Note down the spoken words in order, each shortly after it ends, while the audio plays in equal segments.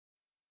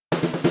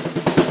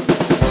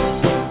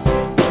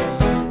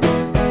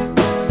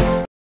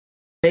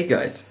Hey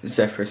guys,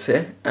 Zepherus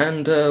here,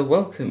 and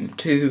welcome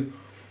to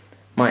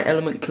my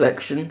element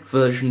collection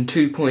version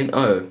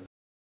 2.0.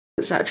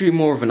 It's actually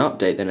more of an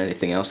update than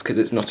anything else because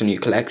it's not a new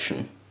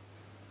collection.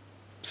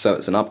 So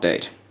it's an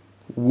update.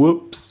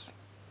 Whoops.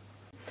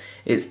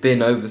 It's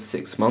been over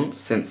 6 months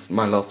since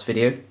my last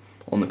video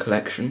on the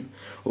collection.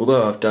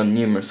 Although I've done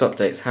numerous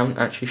updates, I haven't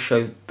actually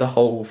showed the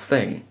whole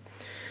thing.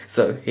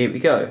 So here we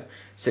go,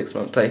 6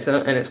 months later,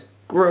 and it's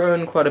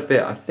grown quite a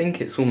bit. I think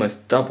it's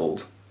almost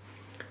doubled.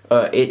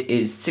 It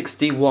is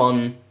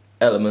 61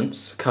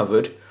 elements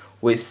covered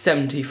with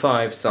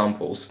 75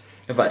 samples.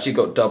 I've actually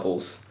got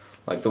doubles,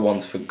 like the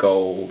ones for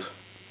gold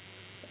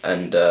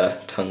and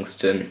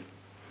tungsten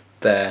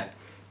there.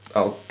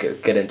 I'll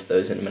get into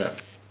those in a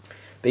minute.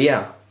 But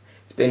yeah,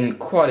 it's been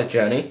quite a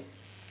journey,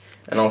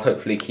 and I'll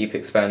hopefully keep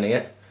expanding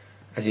it.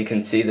 As you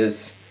can see,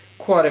 there's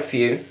quite a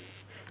few.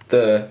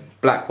 The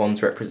black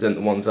ones represent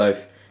the ones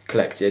I've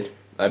collected.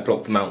 I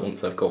blocked them out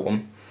once I've got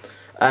one.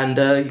 And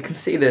you can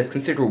see there's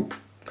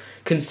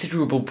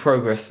considerable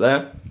progress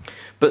there,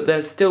 but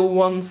there's still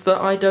ones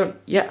that I don't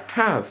yet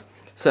have.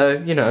 So,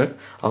 you know,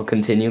 I'll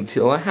continue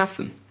till I have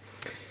them,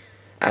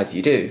 as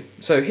you do.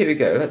 So here we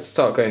go, let's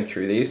start going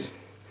through these.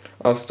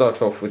 I'll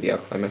start off with the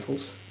alkali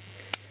metals.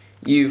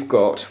 You've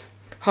got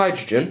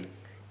hydrogen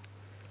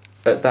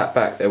at that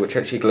back there, which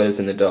actually glows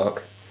in the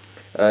dark.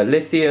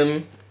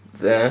 Lithium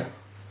there,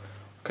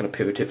 kind of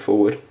pivot it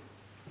forward.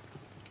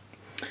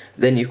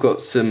 Then you've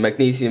got some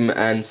magnesium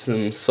and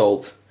some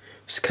salt,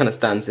 which kind of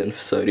stands in for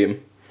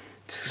sodium.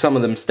 Some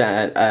of them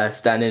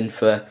stand in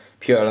for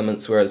pure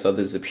elements, whereas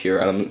others are pure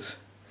elements.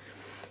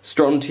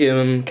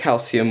 Strontium,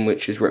 calcium,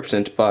 which is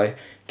represented by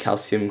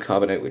calcium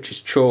carbonate, which is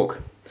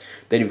chalk.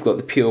 Then you've got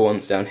the pure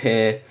ones down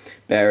here,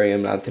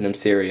 barium, lanthanum,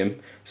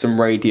 cerium,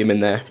 some radium in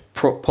there,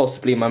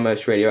 possibly my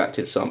most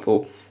radioactive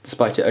sample,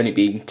 despite it only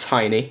being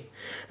tiny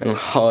and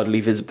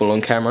hardly visible on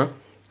camera.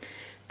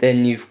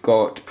 Then you've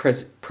got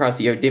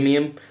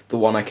praseodymium, the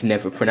one I can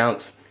never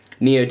pronounce,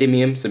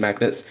 neodymium, so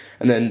magnets,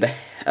 and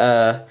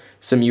then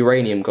some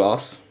uranium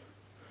glass,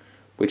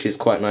 which is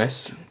quite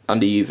nice,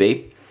 under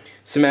UV.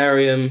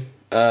 Samarium,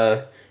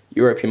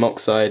 europium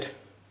oxide,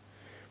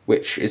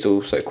 which is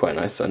also quite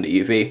nice under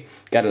UV.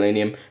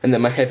 Gadolinium, and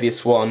then my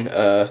heaviest one,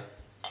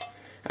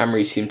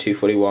 Americium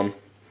 241.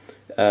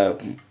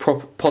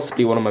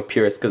 Possibly one of my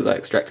purest because I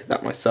extracted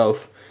that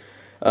myself.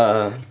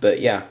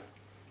 But yeah,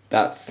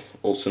 that's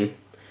awesome.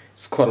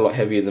 It's quite a lot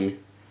heavier than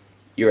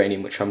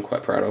uranium, which I'm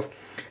quite proud of.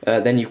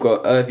 Then you've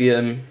got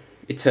erbium,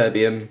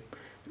 ytterbium,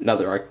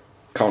 another I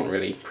can't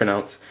really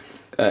pronounce,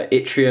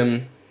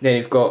 yttrium. Then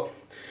you've got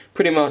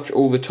pretty much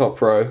all the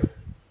top row,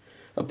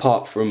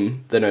 apart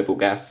from the noble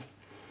gas.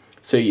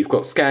 So you've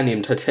got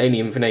scandium,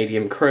 titanium,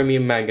 vanadium,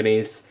 chromium,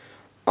 manganese,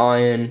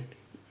 iron,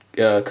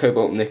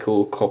 cobalt,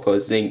 nickel, copper,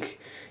 zinc,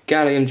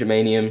 gallium,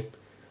 germanium,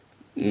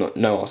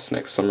 no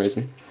arsenic for some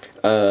reason,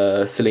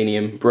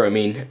 selenium,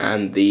 bromine,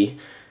 and the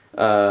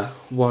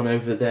one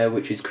over there,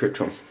 which is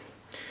krypton.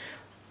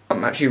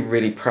 I'm actually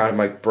really proud of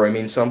my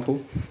bromine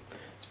sample.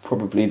 It's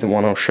probably the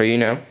one I'll show you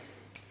now,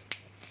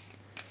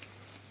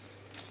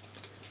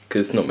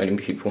 because not many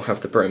people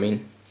have the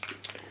bromine,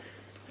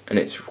 and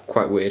it's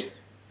quite weird,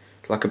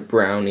 like a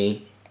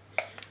browny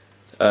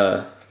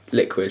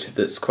liquid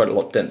that's quite a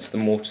lot denser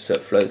than water, so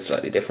it flows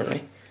slightly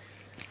differently.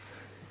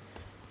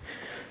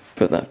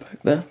 Put that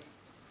back there.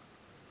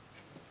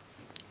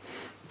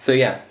 So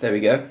yeah, there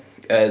we go.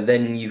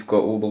 Then you've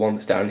got all the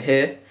ones down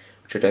here,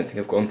 which I don't think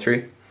I've gone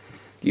through.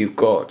 You've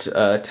got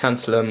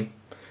tantalum,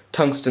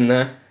 tungsten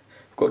there.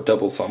 I've got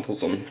double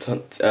samples on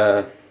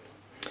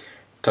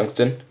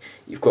tungsten.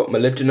 You've got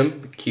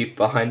molybdenum, cube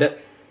behind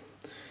it.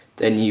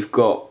 Then you've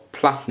got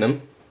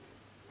platinum,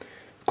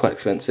 quite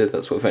expensive,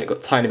 that's what we've only got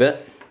a tiny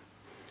bit.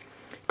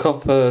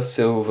 Copper,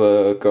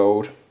 silver,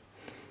 gold.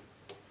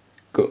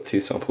 Got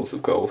 2 samples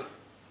of gold.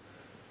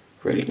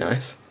 Really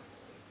nice.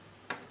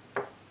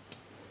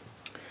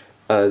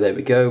 There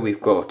we go,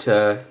 we've got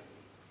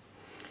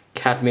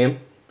cadmium.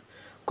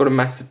 I've got a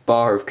massive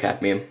bar of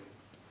cadmium,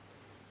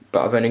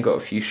 but I've only got a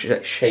few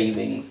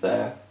shavings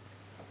there.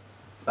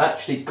 I've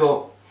actually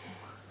got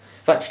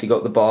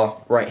the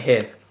bar right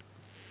here,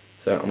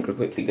 so I'm going to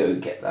quickly go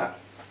get that.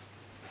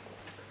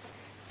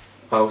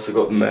 I also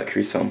got the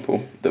mercury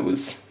sample that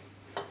was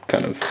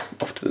kind of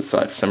off to the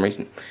side for some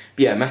reason.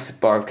 But yeah, massive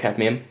bar of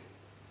cadmium.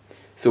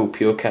 It's all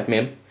pure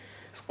cadmium.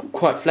 It's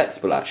quite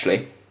flexible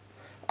actually.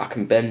 I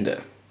can bend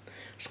it.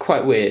 It's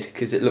quite weird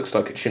because it looks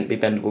like it shouldn't be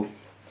bendable,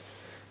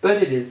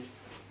 but it is,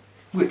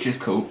 which is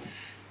cool.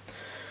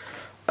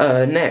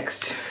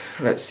 Next,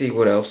 let's see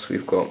what else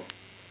we've got.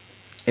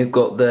 We've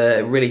got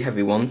the really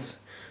heavy ones,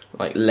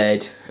 like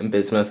lead and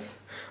bismuth.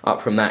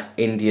 Up from that,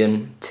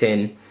 indium,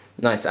 tin,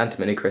 nice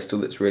antimony crystal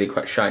that's really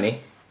quite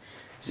shiny.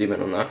 Zoom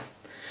in on that.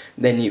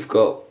 Then you've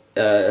got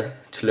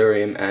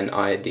tellurium and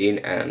iodine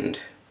and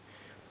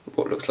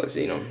what looks like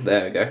xenon.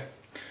 There we go.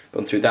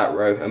 Gone through that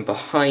row, and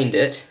behind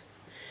it,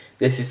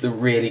 this is the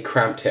really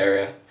cramped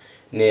area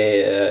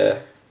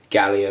near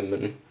gallium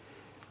and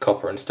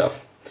copper and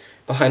stuff.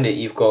 Behind it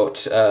you've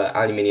got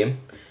aluminium.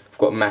 I've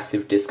got a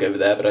massive disc over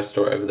there, but I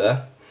store it over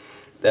there.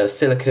 There's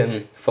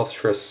silicon,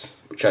 phosphorus,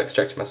 which I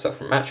extracted myself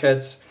from match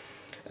heads,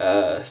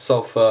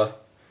 sulfur,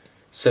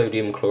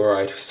 sodium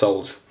chloride,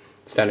 salt,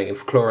 standing in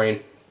for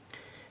chlorine,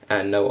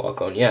 and no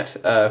argon yet.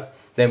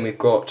 Then we've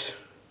got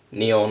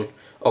neon,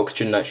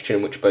 oxygen,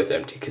 nitrogen, which are both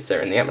empty because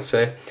they're in the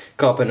atmosphere,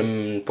 carbon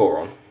and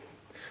boron.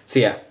 So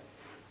yeah,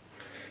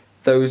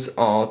 those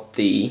are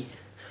the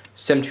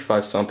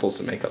 75 samples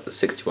that make up the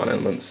 61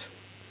 elements.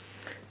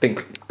 Been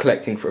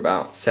collecting for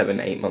about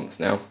 7-8 months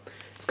now.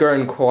 It's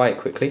growing quite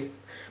quickly,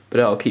 but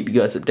I'll keep you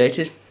guys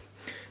updated.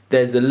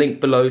 There's a link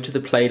below to the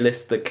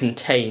playlist that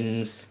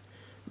contains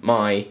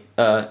my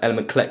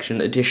element collection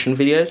addition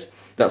videos.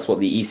 That's what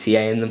the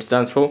ECA in them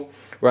stands for,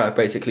 where I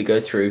basically go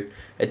through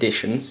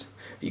additions.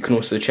 You can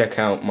also check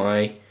out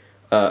my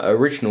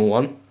original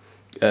one,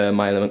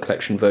 my element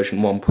collection version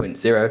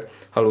 1.0.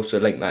 I'll also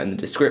link that in the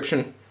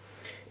description.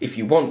 If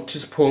you want to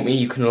support me,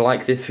 you can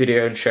like this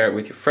video and share it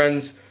with your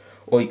friends,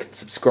 or you can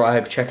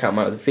subscribe, check out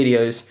my other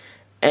videos.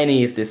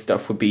 Any of this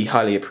stuff would be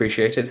highly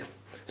appreciated.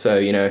 So,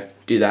 you know,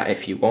 do that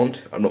if you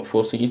want. I'm not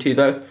forcing you to,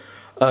 though.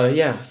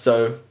 Yeah,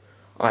 so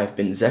I've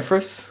been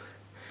Zepherus,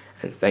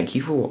 and thank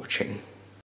you for watching.